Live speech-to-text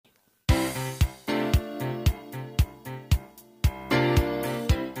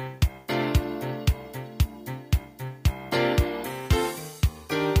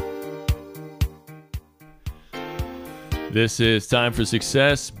This is Time for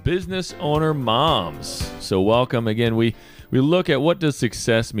Success, Business Owner Moms. So welcome again. We look at what does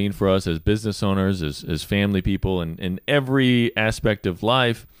success mean for us as business owners, as family people, and in every aspect of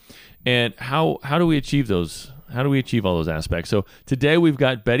life, and how do we achieve those? How do we achieve all those aspects? So today we've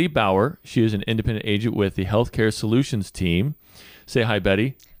got Betty Bauer. She is an independent agent with the Healthcare Solutions team. Say hi,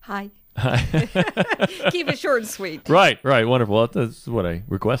 Betty. Hi. Hi. Keep it short and sweet. Right. Wonderful. That's what I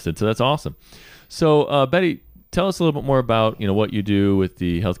requested. So that's awesome. So Betty, tell us a little bit more about what you do with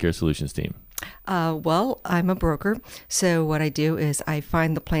the Healthcare Solutions team. Well, I'm a broker. So what I do is I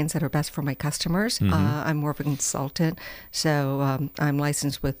find the plans that are best for my customers. Mm-hmm. I'm more of a consultant. So I'm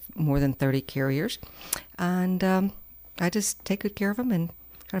licensed with more than 30 carriers. And I just take good care of them and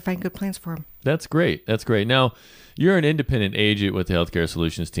try to find good plans for them. That's great. That's great. Now, you're an independent agent with the Healthcare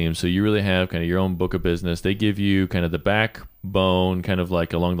Solutions team, so you really have kind of your own book of business. They give you kind of the backbone, kind of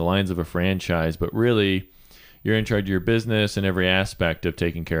like along the lines of a franchise, but really you're in charge of your business and every aspect of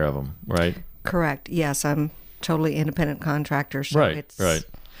taking care of them, right? Correct. Yes, I'm totally independent contractor. So Right.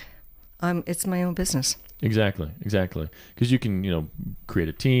 It's my own business. Exactly. Because you can, create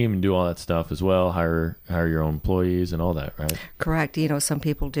a team and do all that stuff as well, hire your own employees and all that, right? Correct. Some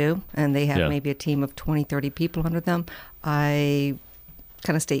people do, and they have maybe a team of 20, 30 people under them. I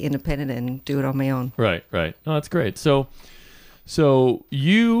kind of stay independent and do it on my own. Right. Oh, that's great. So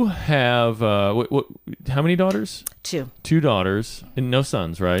you have, how many daughters? Two. 2 daughters and no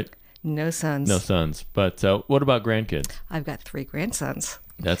sons, right? No sons. No sons. But what about grandkids? I've got 3 grandsons.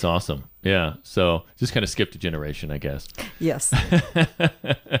 That's awesome. Yeah. So just kind of skipped a generation, I guess. Yes. I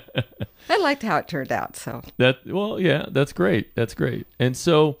liked how it turned out. So that's great. That's great. And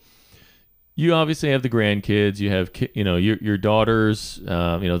so you obviously have the grandkids. You have your daughters.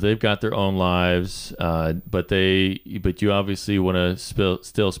 They've got their own lives, but you obviously want to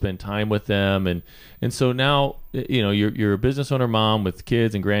still spend time with them. And so now you're a business owner mom with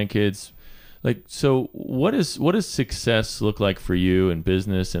kids and grandkids. So what does success look like for you in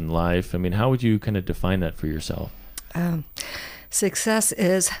business and life? I mean, how would you kind of define that for yourself? Success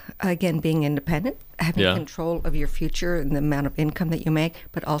is, again, being independent, having control of your future and the amount of income that you make,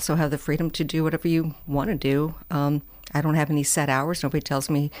 but also have the freedom to do whatever you want to do. I don't have any set hours. Nobody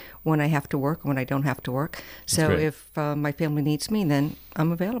tells me when I have to work and when I don't have to work. So if my family needs me, then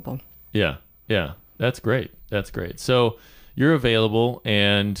I'm available. Yeah. That's great. So you're available,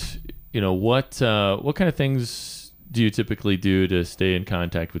 and what kind of things do you typically do to stay in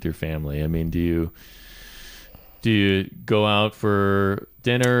contact with your family? I mean, do you go out for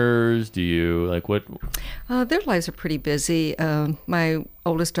dinners? Do you what? Their lives are pretty busy. My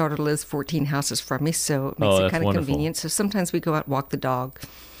oldest daughter lives 14 houses from me, so it makes it kind of convenient. So sometimes we go out and walk the dog.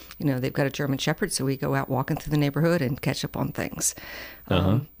 They've got a German Shepherd, so we go out walking through the neighborhood and catch up on things.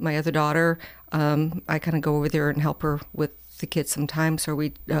 My other daughter, I kind of go over there and help her with the kids sometimes.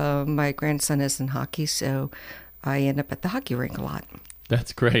 Or my grandson is in hockey, so I end up at the hockey rink a lot.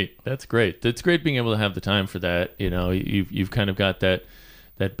 That's great. It's great being able to have the time for that. You've kind of got that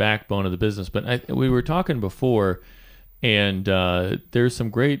backbone of the business. But we were talking before, and there's some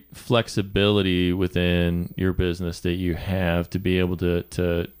great flexibility within your business that you have to be able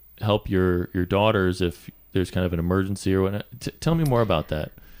to help your daughters if there's kind of an emergency or whatnot. Tell me more about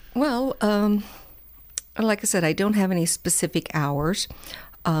that. Well, like I said, I don't have any specific hours.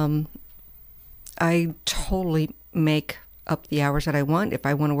 I totally make up the hours that I want. If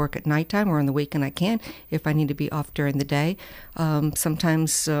I want to work at nighttime or on the weekend, I can. If I need to be off during the day,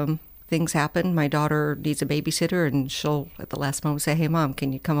 sometimes things happen. My daughter needs a babysitter, and she'll at the last moment say, "Hey, Mom,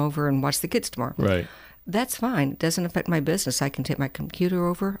 can you come over and watch the kids tomorrow?" Right. That's fine. It doesn't affect my business. I can take my computer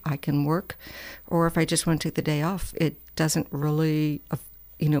over. I can work, or if I just want to take the day off, it doesn't really,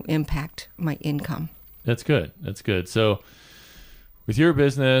 impact my income. That's good. So with your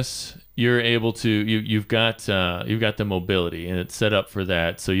business, you're able to you've got the mobility, and it's set up for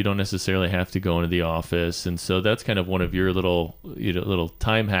that, so you don't necessarily have to go into the office. And so that's kind of one of your little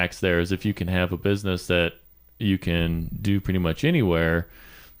time hacks there, is if you can have a business that you can do pretty much anywhere,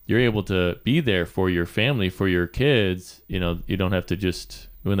 you're able to be there for your family, for your kids. You don't have to just,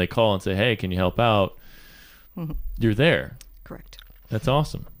 when they call and say, "Hey, can you help out?" Mm-hmm. You're there. Correct. That's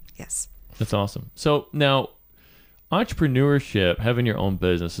awesome. Yes. That's awesome. So now, entrepreneurship, having your own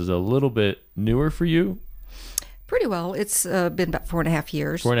business, is a little bit newer for you? Pretty well. It's been about 4.5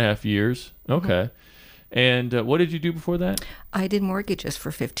 years. 4.5 years? Okay. Mm-hmm. And what did you do before that? I did mortgages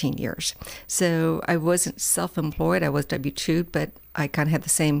for 15 years. So I wasn't self-employed. I was W-2'd, but I kind of had the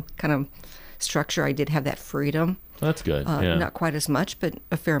same kind of structure. I did have that freedom. That's good. Not quite as much, but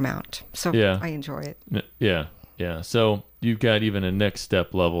a fair amount. So I enjoy it. Yeah. So you've got even a next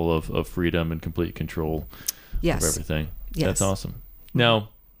step level of freedom and complete control of everything. Yes. That's awesome. Now,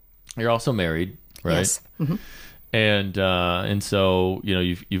 you're also married, right? Yes. Mm-hmm. And so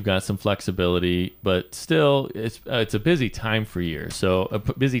you've got some flexibility, but still it's a busy time for you. So a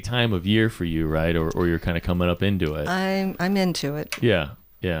busy time of year for you, right? Or you're kind of coming up into it. I'm into it. Yeah,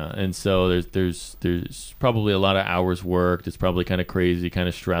 and so there's probably a lot of hours worked. It's probably kind of crazy, kind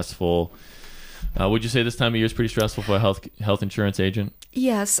of stressful. Would you say this time of year is pretty stressful for a health insurance agent?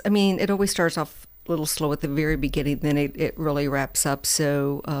 Yes, I mean it always starts off a little slow at the very beginning, then it really wraps up.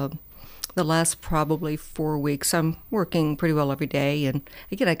 So. The last probably 4 weeks, I'm working pretty well every day. And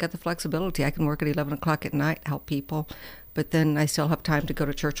again, I got the flexibility. I can work at 11 o'clock at night, help people, but then I still have time to go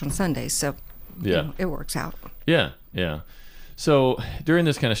to church on Sundays. So it works out. Yeah. So during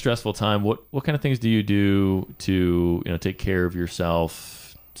this kind of stressful time, what kind of things do you do to take care of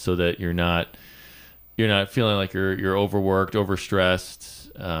yourself so that you're not feeling like you're overworked,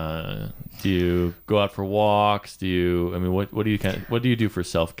 overstressed? Do you go out for walks? What do you do for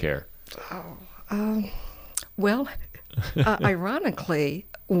self-care? Well, ironically,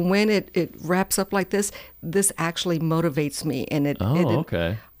 when it wraps up like this actually motivates me, and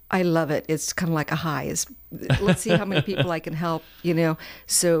okay. I love it. It's kind of like a high. Let's see how many people I can help,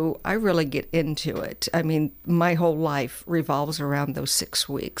 So I really get into it. I mean, my whole life revolves around those 6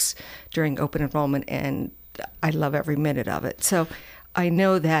 weeks during open enrollment, and I love every minute of it. So I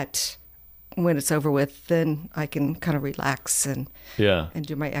know that when it's over with, then I can kind of relax and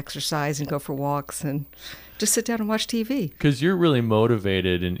do my exercise and go for walks and just sit down and watch TV. Because you're really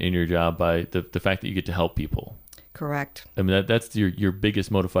motivated in your job by the fact that you get to help people. Correct. I mean, that's your biggest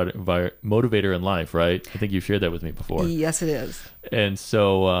motivator in life, right? I think you've shared that with me before. Yes, it is. And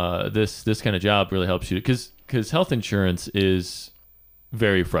so this kind of job really helps you because health insurance is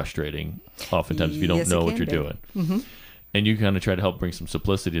very frustrating oftentimes if you don't know what you're doing. Mm-hmm. And you kind of try to help bring some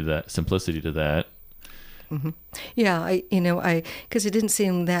simplicity to that. Mm-hmm. Yeah, because it didn't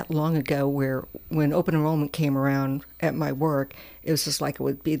seem that long ago when open enrollment came around at my work, it was just like it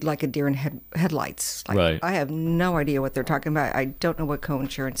would be like a deer in headlights. Like, right. I have no idea what they're talking about. I don't know what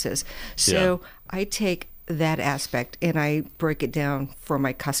coinsurance is. So I take that aspect and I break it down for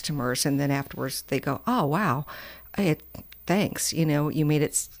my customers, and then afterwards they go, "Oh, wow, thanks. You made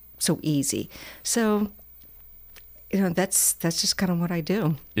it so easy." So. That's just kind of what I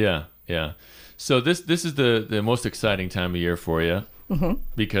do. Yeah. So this is the most exciting time of year for you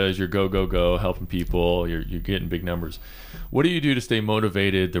because you're go helping people. You're getting big numbers. What do you do to stay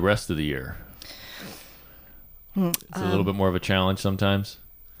motivated the rest of the year? It's a little bit more of a challenge sometimes.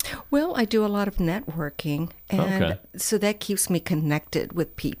 Well, I do a lot of networking, and so that keeps me connected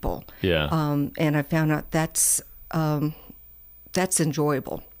with people. Yeah. And I found out that's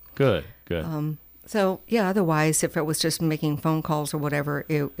enjoyable. Good. So, otherwise, if it was just making phone calls or whatever,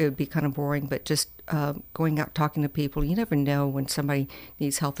 it would be kind of boring. But just going out talking to people, you never know when somebody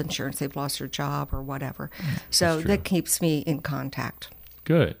needs health insurance, they've lost their job or whatever. So that keeps me in contact.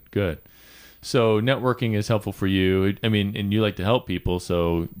 Good. So networking is helpful for you. I mean, and you like to help people.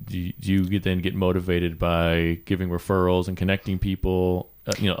 So do you then get motivated by giving referrals and connecting people,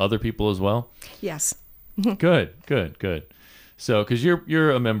 other people as well? Yes. Good. So, because you're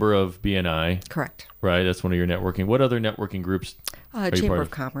a member of BNI, correct? Right, that's one of your networking. What other networking groups? Chamber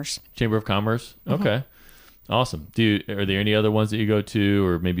of Commerce. Chamber of Commerce. Mm-hmm. Okay, awesome. Are there any other ones that you go to,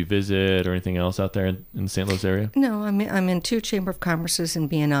 or maybe visit, or anything else out there in the St. Louis area? No, I'm in 2 Chamber of Commerces in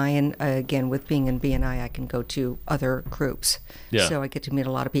BNI, and again, with being in BNI, I can go to other groups. Yeah. So I get to meet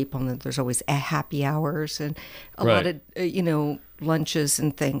a lot of people, and there's always happy hours and a lot of lunches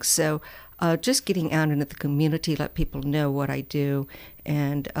and things. So. Just getting out into the community, let people know what I do,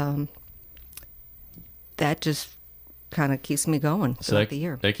 and that just kind of keeps me going throughout the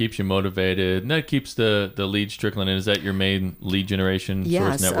year. That keeps you motivated, and that keeps the leads trickling in. Is that your main lead generation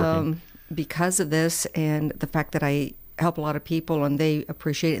source networking? Because of this and the fact that I help a lot of people and they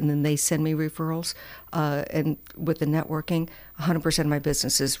appreciate it, and then they send me referrals. And with the networking, 100% of my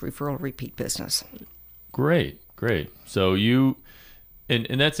business is referral repeat business. Great. So you...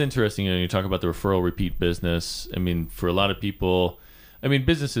 And that's interesting. You talk about the referral repeat business. I mean, for a lot of people,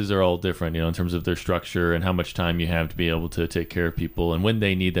 businesses are all different, in terms of their structure and how much time you have to be able to take care of people and when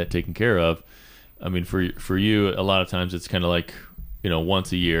they need that taken care of. I mean, for you, a lot of times it's kind of like,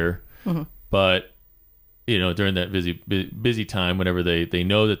 once a year, but during that busy time, whenever they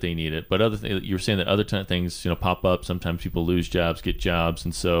know that they need it. But you were saying that other things, pop up. Sometimes people lose jobs, get jobs,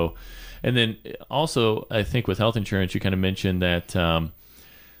 and so. And then also, I think with health insurance, you kind of mentioned that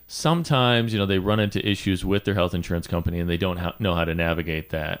sometimes, they run into issues with their health insurance company and they don't know how to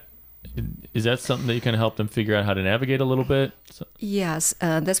navigate that. is that something that you kind of help them figure out how to navigate a little bit? Yes,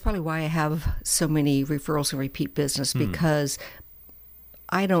 that's probably why I have so many referrals and repeat business, because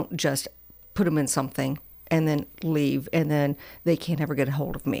I don't just put them in something and then leave, and then they can't ever get a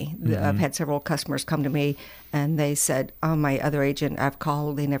hold of me. I've had several customers come to me, and they said, "Oh, my other agent, I've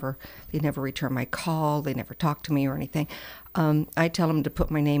called. They never return my call. They never talk to me or anything." I tell them to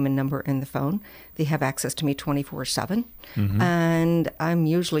put my name and number in the phone. They have access to me 24/7, and I'm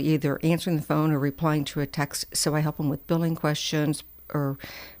usually either answering the phone or replying to a text. So I help them with billing questions, or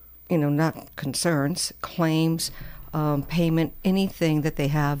not concerns, claims. Payment, anything that they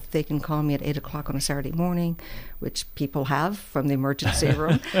have. They can call me at 8 o'clock on a Saturday morning, which people have from the emergency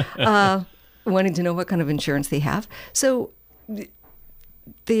room, wanting to know what kind of insurance they have. So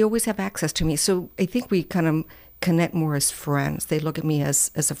they always have access to me. So I think we kind of connect more as friends. They look at me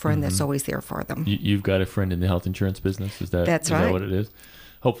as a friend that's always there for them. You've got a friend in the health insurance business? That's right. Is that what it is?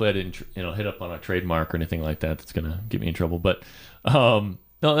 Hopefully I didn't hit up on a trademark or anything like that that's going to get me in trouble. But no,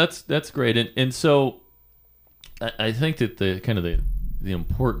 that's great. And so I think that the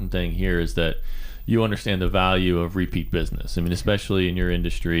important thing here is that you understand the value of repeat business. I mean, especially in your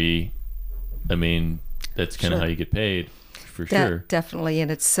industry, I mean, that's kind of how you get paid, for sure. Definitely, and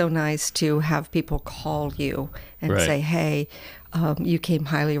it's so nice to have people call you and say, "Hey, you came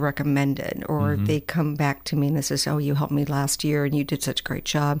highly recommended," or they come back to me and they say, "Oh, you helped me last year and you did such a great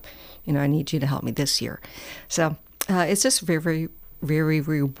job. I need you to help me this year." So it's just very, very, very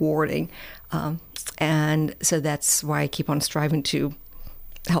rewarding. And so that's why I keep on striving to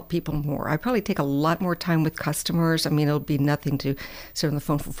help people more. I probably take a lot more time with customers. I mean, it'll be nothing to sit on the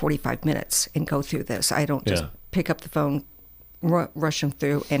phone for 45 minutes and go through this. I don't just pick up the phone, rush them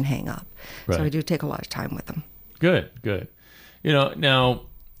through, and hang up. Right. So I do take a lot of time with them. Good. Now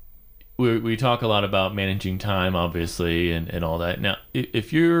we talk a lot about managing time, obviously, and all that. Now,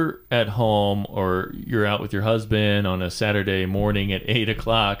 if you're at home or you're out with your husband on a Saturday morning at 8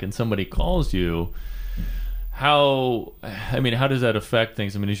 o'clock and somebody calls you, how does that affect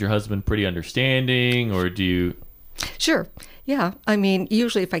things? I mean, is your husband pretty understanding, or do you? Sure. Yeah. I mean,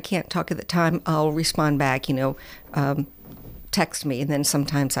 usually if I can't talk at the time, I'll respond back, text me, and then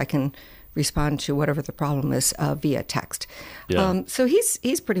sometimes I can respond to whatever the problem is via text. Yeah. So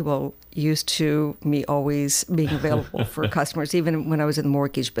he's pretty well used to me always being available for customers. Even when I was in the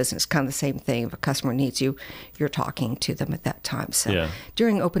mortgage business, kind of the same thing. If a customer needs you, you're talking to them at that time. So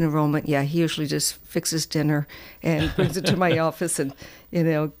during open enrollment, he usually just fixes dinner and brings it to my office, and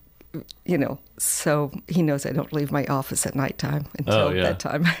so he knows I don't leave my office at nighttime until that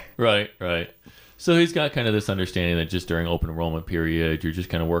time. Right. So he's got kind of this understanding that just during open enrollment period, you're just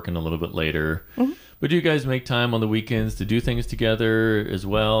kind of working a little bit later. But do you guys make time on the weekends to do things together as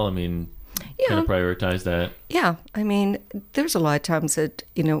well? I mean, kind of prioritize that? Yeah. I mean, there's a lot of times that,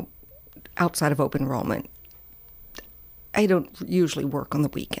 outside of open enrollment, I don't usually work on the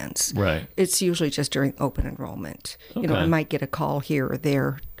weekends. Right. It's usually just during open enrollment. Okay. I might get a call here or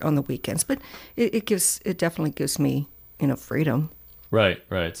there on the weekends, but it definitely gives me, freedom.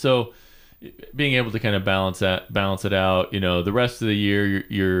 Right. So being able to kind of balance it out, the rest of the year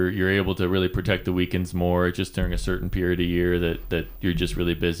you're able to really protect the weekends more, just during a certain period of year that you're just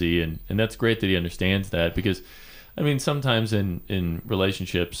really busy, and that's great that he understands that, because I mean, sometimes in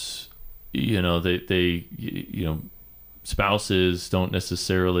relationships, they spouses don't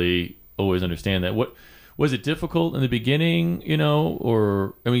necessarily always understand that. What was it difficult in the beginning,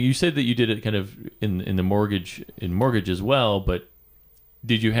 or I mean, you said that you did it kind of in mortgage as well, but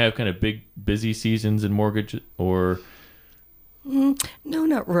did you have kind of big busy seasons in mortgage, or? No,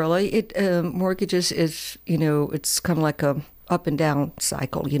 not really. Mortgages is, it's kind of like a up and down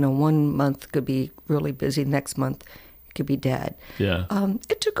cycle. 1 month could be really busy, next month it could be dead. Yeah.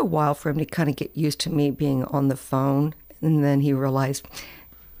 It took a while for him to kind of get used to me being on the phone, and then he realized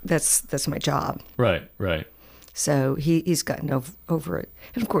that's my job. Right. So he's gotten over it.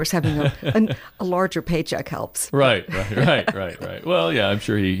 And of course, having a larger paycheck helps. Right. Well, yeah, I'm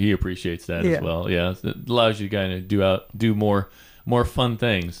sure he appreciates that as well. Yeah, it allows you to kind of do more fun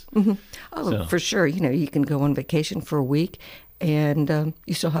things. Mm-hmm. Oh, so. For sure. You can go on vacation for a week and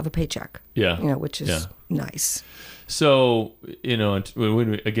you still have a paycheck. Yeah. Which is nice. So,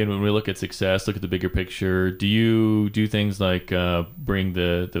 when we look at success, look at the bigger picture, do you do things like bring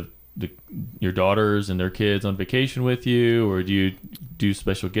your daughters and their kids on vacation with you, or do you do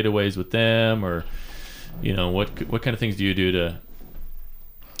special getaways with them, or what kind of things do you do to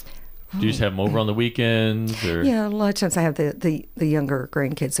you just have them over on the weekends, or? Yeah, a lot of times I have the younger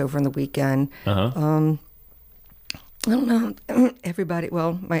grandkids over on the weekend. Uh-huh. I don't know, everybody.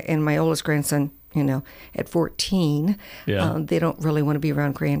 Well, my oldest grandson, at 14, Yeah. they don't really want to be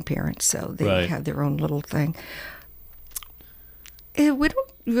around grandparents, so they Right. have their own little thing. We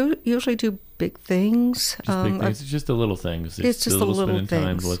don't usually do big things. Just big things. It's just the little things. It's just the little spending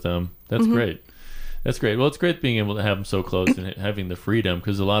time things. with them. That's great. That's great. Well, it's great being able to have them so close and having the freedom,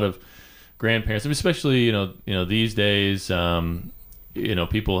 because a lot of grandparents, especially these days,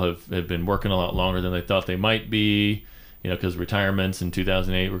 people have been working a lot longer than they thought they might be, because retirements in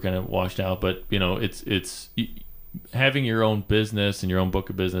 2008 were kind of washed out. But it's having your own business and your own book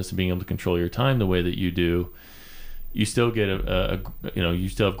of business and being able to control your time the way that you do. You still get you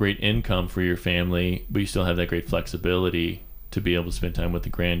still have great income for your family, but you still have that great flexibility to be able to spend time with the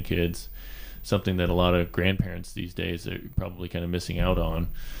grandkids. Something that a lot of grandparents these days are probably kind of missing out on.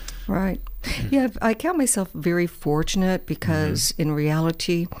 Right. Yeah, I count myself very fortunate because in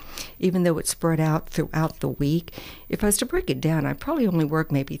reality, even though it's spread out throughout the week, if I was to break it down, I probably only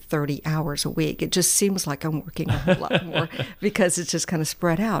work maybe 30 hours a week. It just seems like I'm working a whole lot more because it's just kind of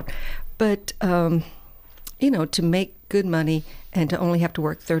spread out. But, to make good money and to only have to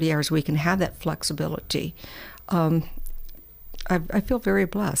work 30 hours a week and have that flexibility, I feel very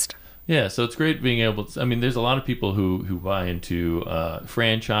blessed. Yeah, so it's great being able to, there's a lot of people who buy into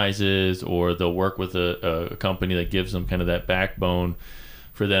franchises, or they'll work with a company that gives them kind of that backbone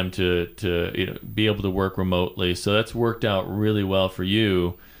for them to be able to work remotely. So that's worked out really well for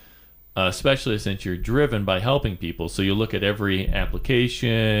you, especially since you're driven by helping people. So you look at every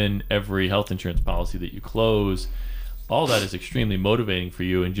application, every health insurance policy that you close, all that is extremely motivating for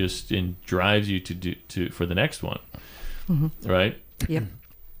you and just drives you for the next one, right? Yep.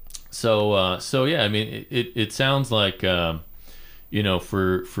 So yeah, it sounds like,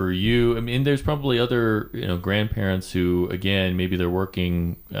 for you, there's probably other, grandparents who, again, maybe they're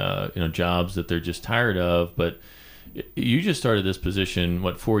working, jobs that they're just tired of, but you just started this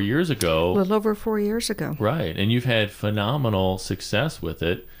position, 4 years ago? A little over 4 years ago. Right. And you've had phenomenal success with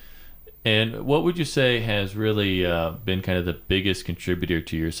it. And what would you say has really been kind of the biggest contributor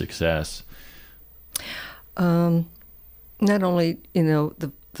to your success? Not only,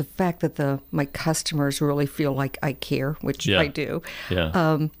 the fact that my customers really feel like I care, which I do.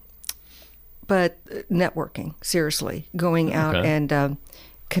 Yeah. But networking, seriously, going out and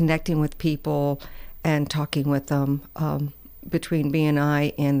connecting with people and talking with them between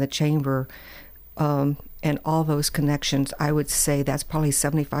BNI and the chamber, and all those connections, I would say that's probably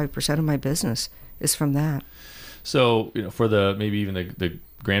 75% of my business is from that. So, for maybe even the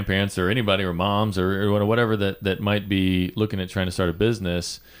grandparents or anybody or moms or whatever that might be looking at trying to start a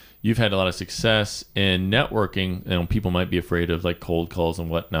business, you've had a lot of success in networking. People might be afraid of like cold calls and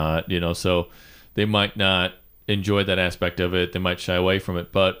whatnot, so they might not enjoy that aspect of it. They might shy away from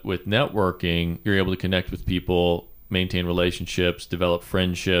it. But with networking, you're able to connect with people, maintain relationships, develop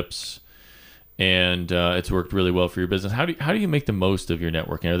friendships, and it's worked really well for your business. How do you make the most of your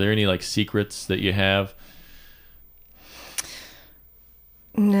networking? Are there any like secrets that you have?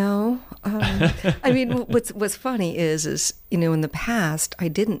 No. What's funny is in the past I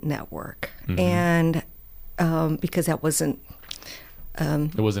didn't network, and because that wasn't.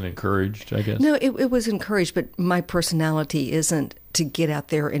 It wasn't encouraged, I guess. No, it was encouraged, but my personality isn't to get out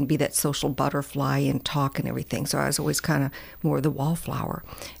there and be that social butterfly and talk and everything. So I was always kind of more the wallflower.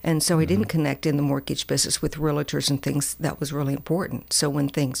 And so I didn't connect in the mortgage business with realtors and things that was really important. So when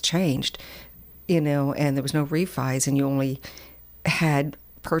things changed, and there was no refis and you only had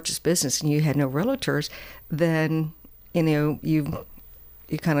purchase business and you had no realtors, then, you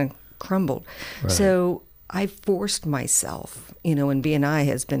kind of crumbled. Right. So I forced myself, and BNI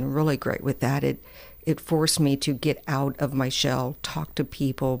has been really great with that. It forced me to get out of my shell, talk to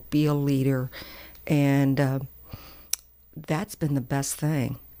people, be a leader, and that's been the best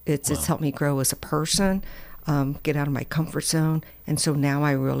thing. It's helped me grow as a person, get out of my comfort zone, and so now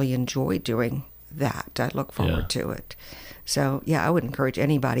I really enjoy doing that. I look forward to it. So, I would encourage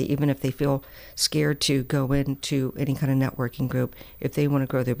anybody, even if they feel scared to go into any kind of networking group, if they want to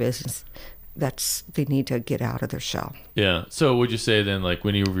grow their business, they need to get out of their shell. Yeah. So would you say then, like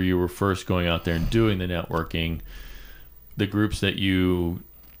when you were first going out there and doing the networking, the groups that you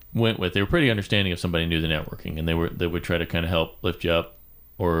went with, they were pretty understanding if somebody knew the networking, and they would try to kind of help lift you up?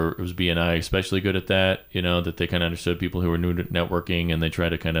 Or it was BNI especially good at that, that they kind of understood people who were new to networking and they try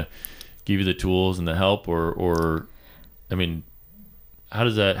to kind of give you the tools and the help, or how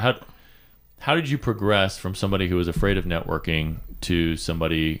did you progress from somebody who was afraid of networking to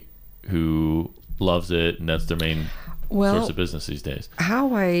somebody who loves it and that's their main source of business these days?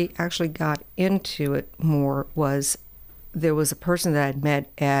 How I actually got into it more was there was a person that I'd met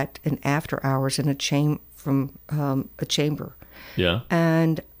at an after hours in a chamber. Yeah.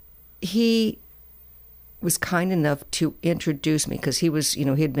 And he was kind enough to introduce me, because he was, he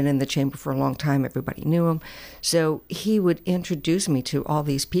had been in the chamber for a long time. Everybody knew him. So he would introduce me to all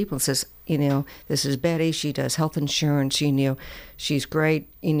these people and says, this is Betty. She does health insurance. She's great,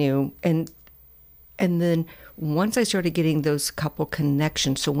 and then once I started getting those couple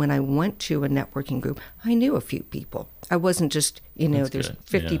connections, so when I went to a networking group, I knew a few people. I wasn't just, there's good.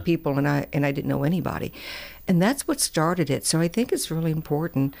 50 people and I didn't know anybody. And that's what started it. So I think it's really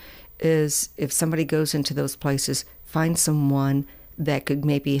important is if somebody goes into those places, find someone that could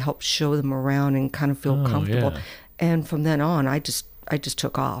maybe help show them around and kind of feel comfortable. Yeah. And from then on, I just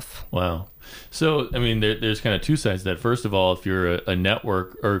took off. Wow. So, I mean, there's kind of two sides to that. First of all, if you're a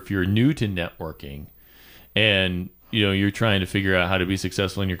network, or if you're new to networking and, you're trying to figure out how to be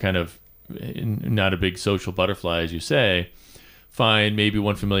successful and you're kind of not a big social butterfly, as you say, find maybe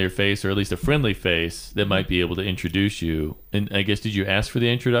one familiar face, or at least a friendly face that might be able to introduce you. And I guess, did you ask for the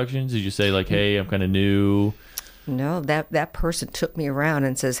introductions? Did you say like, hey, I'm kind of new? No, that person took me around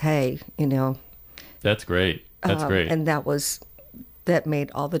and says, hey, That's great. That's great. And that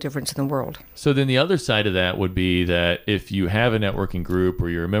made all the difference in the world. So then the other side of that would be that if you have a networking group, or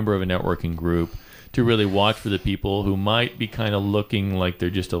you're a member of a networking group, to really watch for the people who might be kind of looking like they're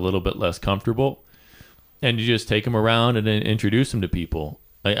just a little bit less comfortable, and you just take them around and then introduce them to people.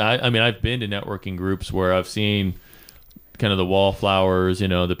 I mean, I've been to networking groups where I've seen kind of the wallflowers,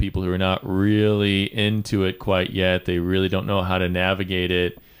 the people who are not really into it quite yet. They really don't know how to navigate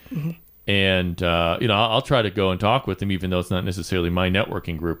it. Mm-hmm. And, I'll try to go and talk with them, even though it's not necessarily my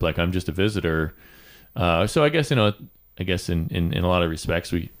networking group. Like, I'm just a visitor. So I guess, in a lot of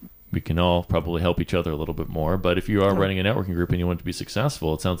respects, we can all probably help each other a little bit more. But if you are running a networking group and you want to be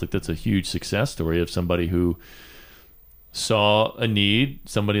successful, it sounds like that's a huge success story of somebody who saw a need,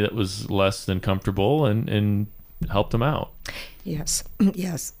 somebody that was less than comfortable, and helped them out. Yes.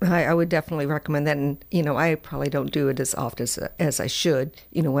 I would definitely recommend that. And, I probably don't do it as often as I should,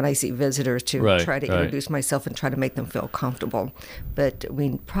 when I see visitors, to try to introduce myself and try to make them feel comfortable. But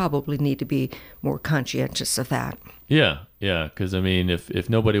we probably need to be more conscientious of that. Yeah. Because, if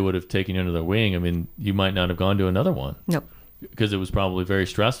nobody would have taken you under their wing, you might not have gone to another one. Nope. Because it was probably very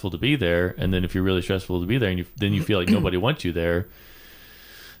stressful to be there. And then if you're really stressful to be there, and then you feel like nobody wants you there,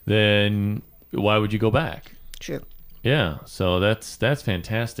 then why would you go back? True. Yeah, so that's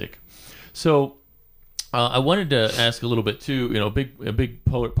fantastic. So I wanted to ask a little bit too. A big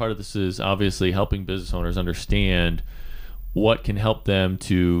part of this is obviously helping business owners understand what can help them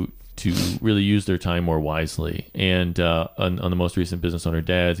to really use their time more wisely. And on the most recent Business Owner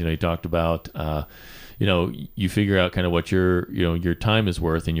Dads, you talked about you figure out kind of what your time is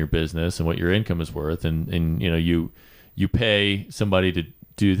worth in your business and what your income is worth, and you pay somebody to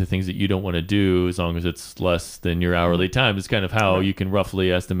do the things that you don't want to do as long as it's less than your hourly time. It's kind of how you can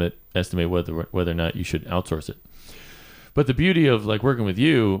roughly estimate whether or not you should outsource it. But the beauty of like working with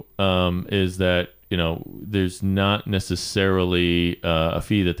you is that there's not necessarily a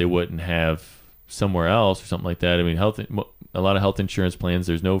fee that they wouldn't have somewhere else or something like that. A lot of health insurance plans,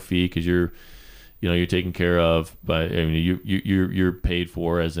 there's no fee because you're taken care of by. You're paid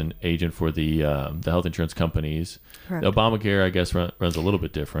for as an agent for the health insurance companies. Correct. Obamacare, I guess, runs a little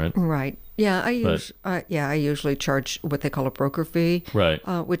bit different. Right. Yeah. I usually charge what they call a broker fee. Right.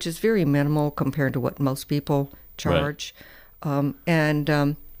 Which is very minimal compared to what most people charge.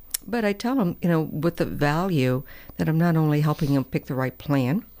 Right. But I tell them, with the value that I'm not only helping them pick the right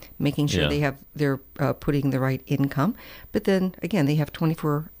plan, making sure they're putting the right income, but then again they have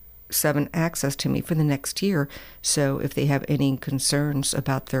 24/7 access to me for the next year. So if they have any concerns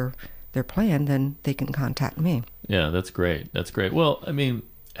about their plan, then they can contact me. Yeah, that's great. Well,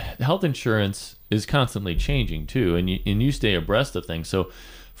 health insurance is constantly changing too, and you stay abreast of things. So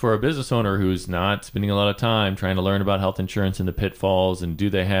for a business owner who's not spending a lot of time trying to learn about health insurance and the pitfalls, and do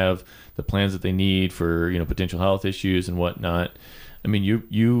they have the plans that they need for potential health issues and whatnot,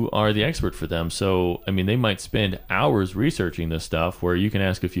 you are the expert for them. So they might spend hours researching this stuff, where you can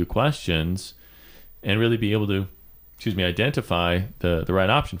ask a few questions and really be able to identify the right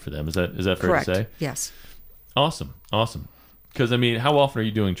option for them. Is that fair Correct. To say? Yes. Awesome. Because how often are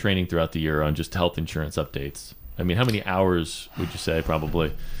you doing training throughout the year on just health insurance updates? How many hours would you say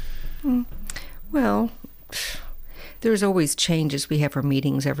probably? Well, there's always changes. We have our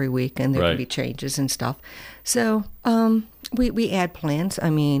meetings every week, and there can be changes and stuff. So we add plans.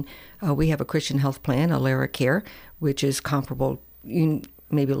 We have a Christian health plan, AleraCare, which is comparable,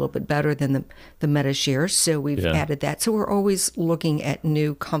 maybe a little bit better than the MediShares. So we've added that. So we're always looking at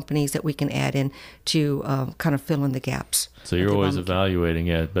new companies that we can add in to kind of fill in the gaps. So you're always evaluating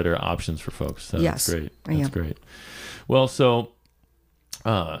better options for folks. That's great. That's great. Well, so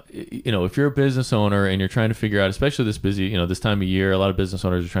if you're a business owner and you're trying to figure out, especially this busy, this time of year, a lot of business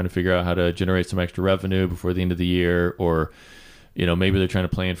owners are trying to figure out how to generate some extra revenue before the end of the year, or, maybe they're trying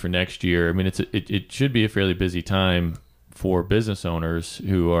to plan for next year. I mean, it should be a fairly busy time for business owners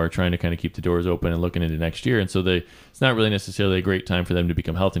who are trying to kind of keep the doors open and looking into next year. And so it's not really necessarily a great time for them to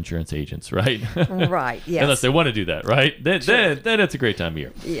become health insurance agents, right? Right, yes. Unless they want to do that, right? Then it's a great time of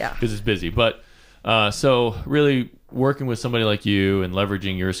year. Yeah. Because it's busy. But so really working with somebody like you and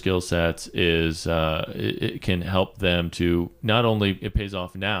leveraging your skill sets is it can help them to not only it pays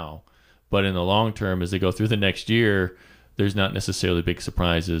off now, but in the long term as they go through the next year, there's not necessarily big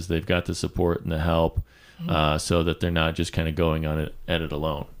surprises. They've got the support and the help. So that they're not just kind of going on it at it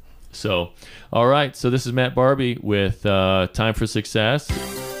alone. So, all right. So this is Matt Barbie with Time for Success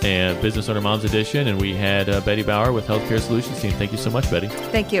and Business Owner Moms Edition. And we had Betty Bauer with Healthcare Solutions Team. Thank you so much, Betty.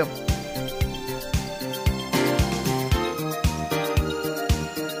 Thank you.